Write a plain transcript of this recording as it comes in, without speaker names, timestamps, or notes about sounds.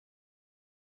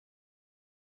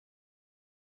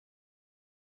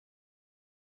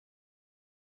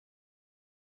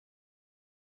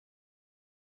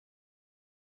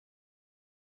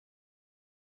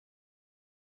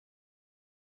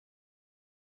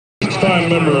six-time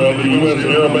member of the U.S.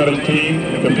 aerobatic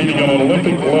team, competing on an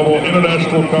Olympic-level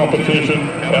international competition,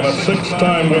 and a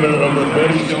six-time winner of the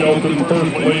Betty Skelton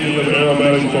First Lady of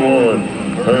Aerobatics Award.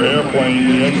 Her airplane,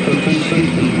 the Extra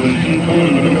 260, which she flew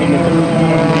to become the first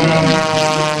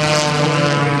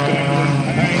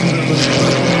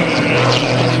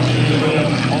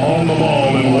on the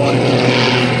ball in Washington,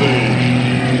 D.C.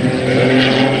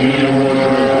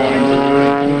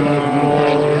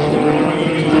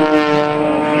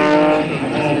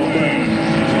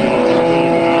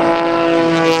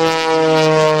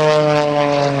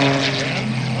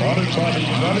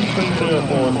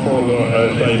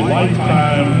 As a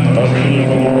lifetime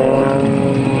achievement award.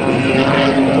 The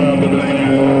founded in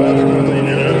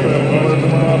the Aircraft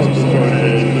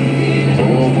Association, the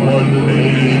world's largest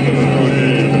aviation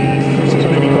association.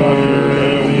 75 years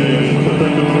aviation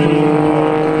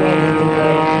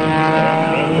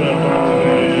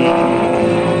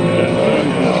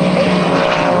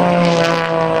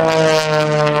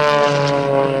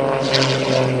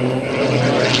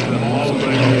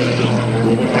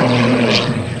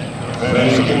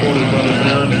That's supported by the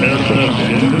American Aircraft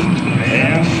Engine,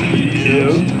 and she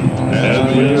is, as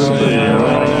we see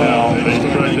right now,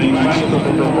 extracting maximum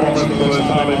performance for this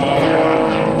highly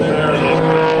modified there in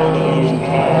all those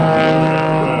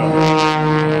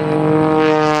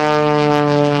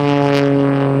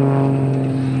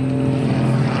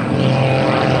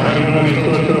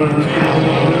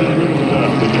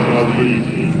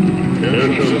the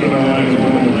air show's been aligned in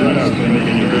one of the graphs,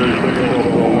 making it very difficult to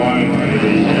align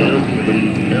the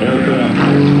aircraft.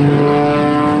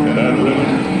 And that's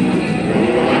it.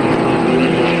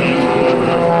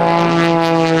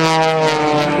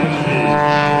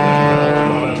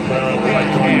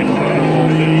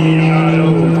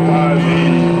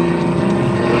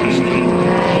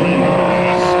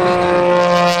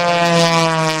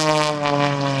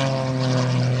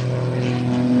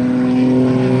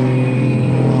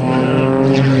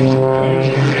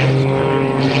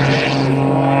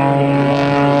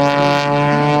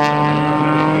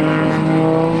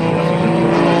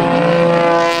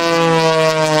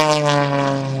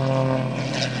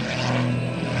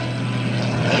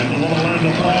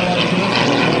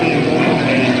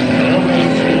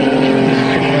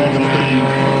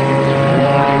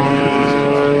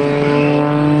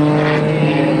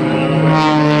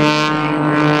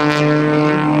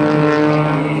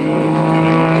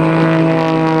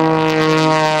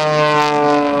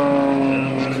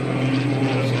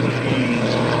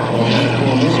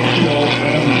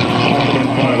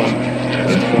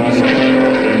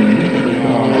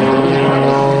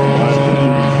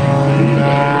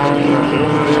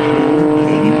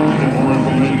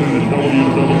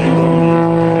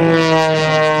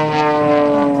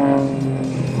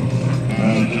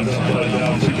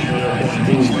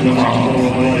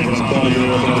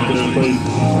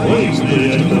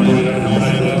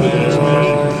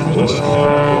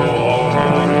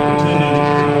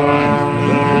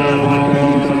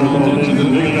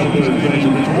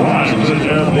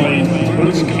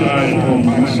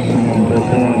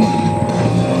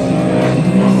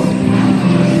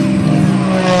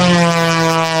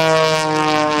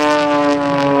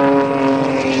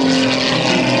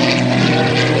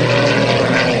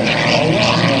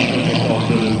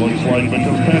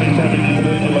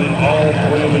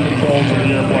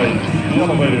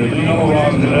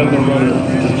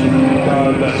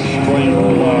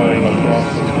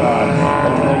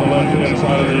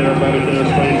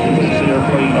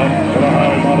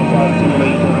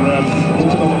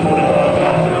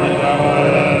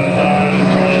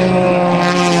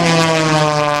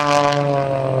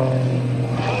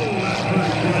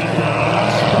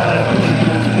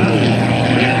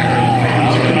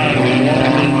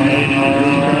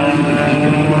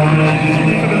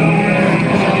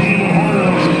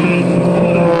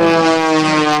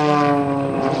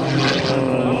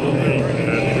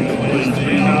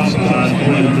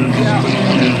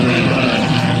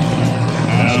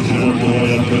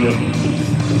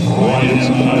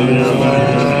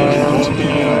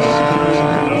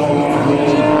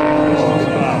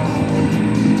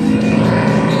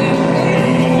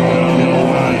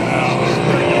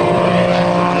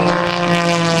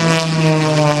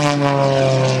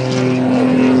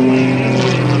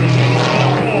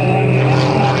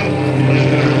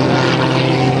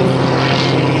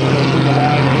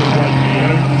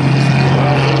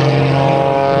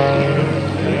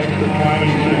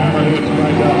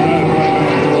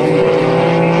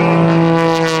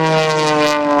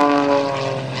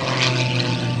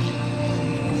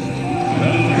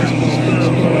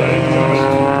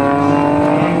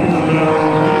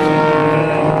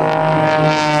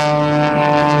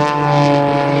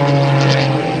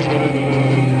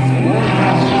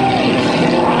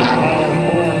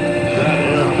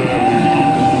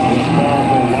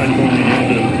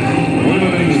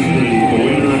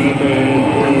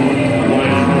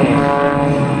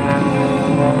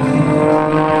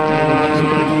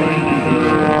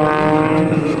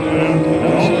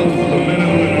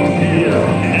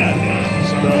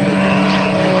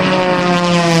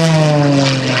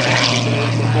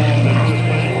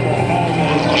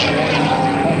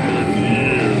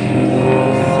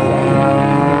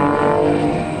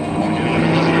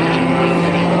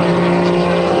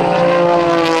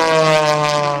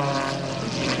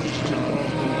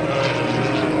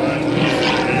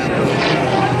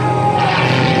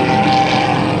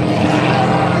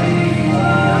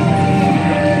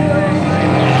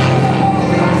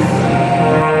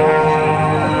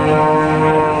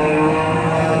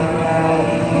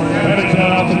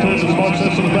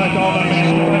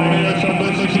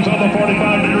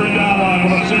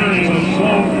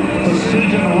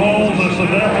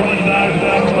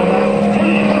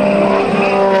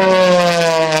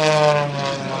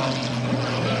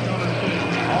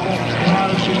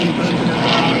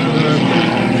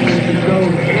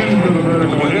 goes into the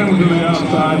vertical, into the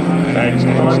outside, and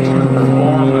starts to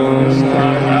perform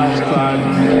inside, outside,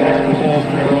 multiple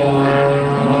control.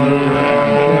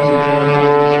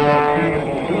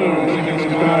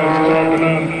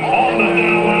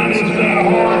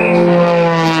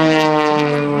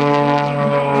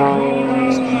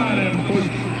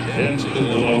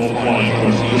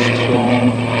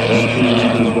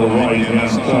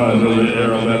 Side of the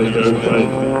aerobatic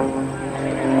airplane.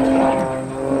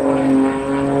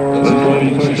 This lady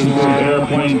pushes this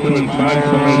airplane to its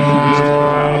maximum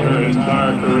throughout her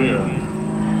entire career.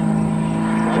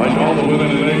 Like all the women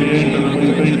in aviation that we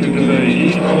featured today,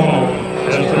 each one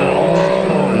has their own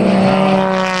story.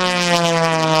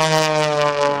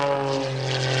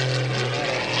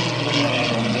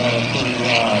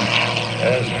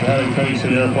 As Patty takes the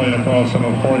airplane across on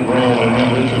a point roll and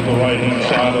then reaches the right-hand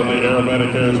side of the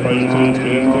aerobatic airspace to into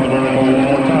the vertical one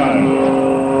more time.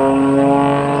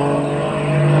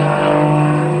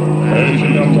 As she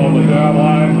comes on the down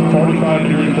line, 45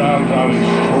 degrees down, driving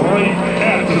straight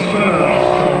at the center.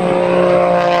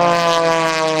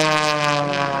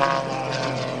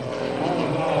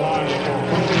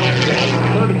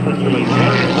 Vertically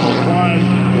vertical climb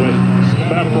with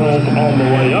step rolls all the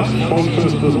way up, both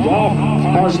systems off,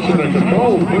 hard center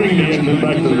control, bring the engine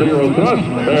back to zero thrust.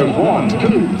 There's 1, 2,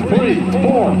 3,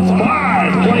 4,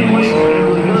 5, plane leads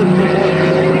and reverse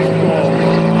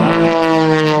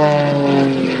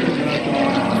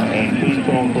and keeps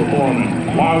on performing.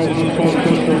 Why was the full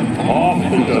system off?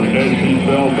 Because as she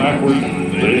fell backwards,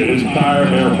 the entire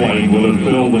airplane will have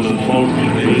filled with the smoke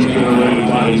being generated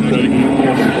by injecting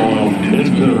carbon oil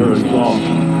into her exhaust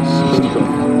system.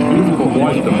 Beautiful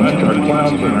white to match our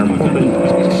clouds and our perfect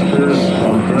appearance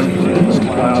of direction in those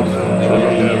clouds that we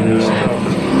have here in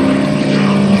Selfridge.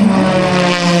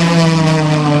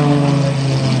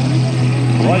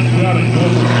 Right down at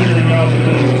close steering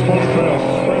altitude, the smoke trail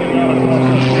spreading out across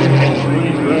that beautiful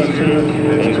green grass here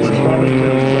as we're starting to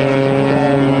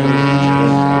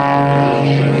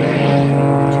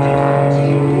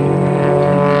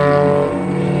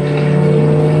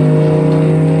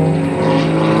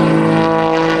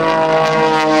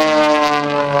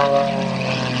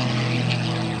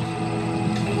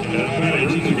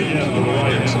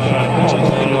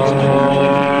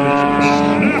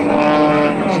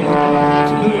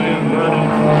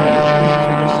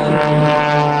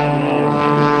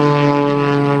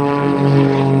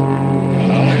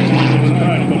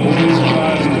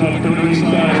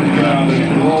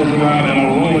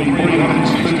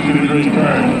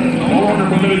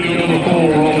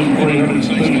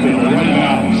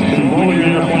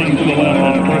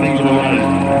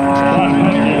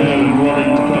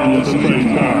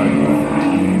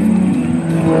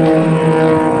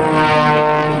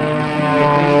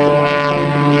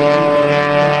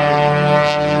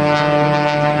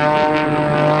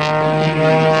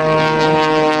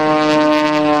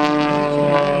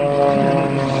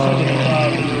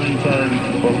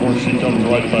she comes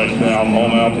right back down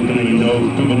on altitude and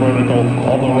goes to the vertical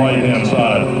on the right-hand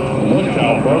side. Look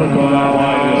how vertical that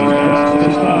line is. That's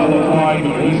the style of flying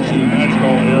that wins you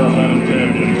national aerobatic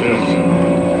championships.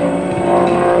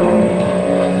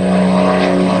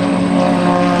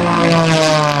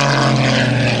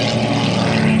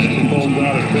 She pulls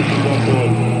out and pitches up to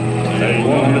a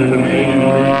 180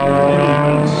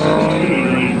 degree, 60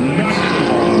 degree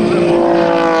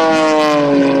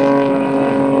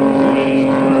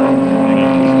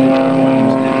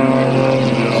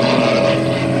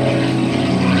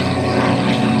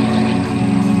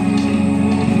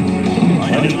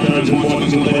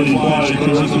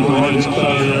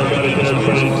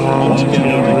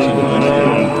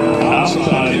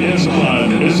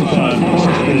outside, inside, force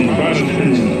speed,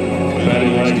 gratitude. Patty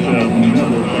Wagstaff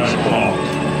never backs off.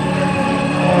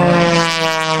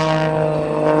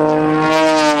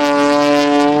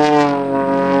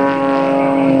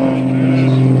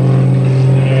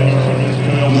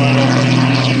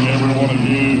 Every one of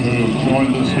you who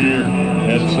joined us here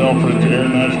at Selfridge Air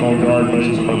National Guard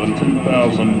Base for the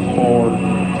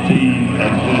 2014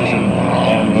 edition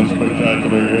of the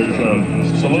Spectacular Air Show.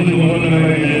 Saluting the women in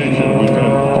aviation, we've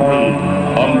had 3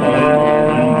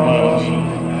 unbelievable pilots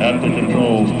at the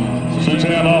controls.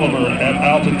 Suzanne Oliver at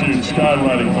altitude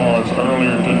skywriting for us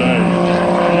earlier today.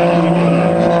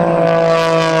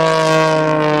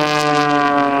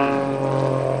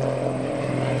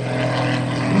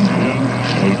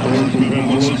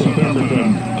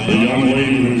 The young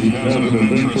lady who has an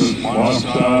adventurous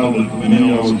lifestyle that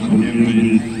many of us would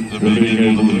envy being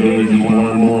able to do. You can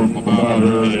learn more about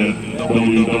her at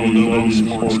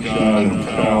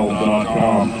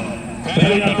www.sportsguidecal.com.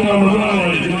 Heading up on the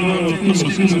runway, the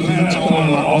students and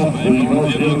falling off the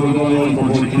north end of the runway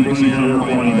before keeping the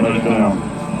airplane back down.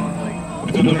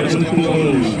 Within the next 2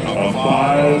 days, a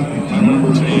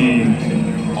 5-member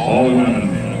team, all women,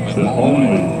 the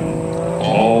only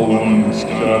all-women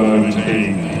skydiving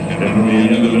team, and we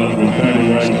ended up with Patty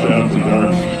Wagstaff as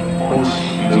our horse,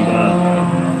 as our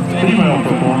female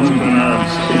performance in our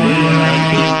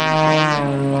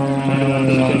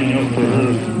setting up for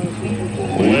her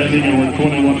landing, and we're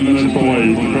 21 minutes away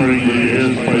from turning the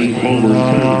airspace over to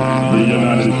the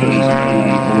United States.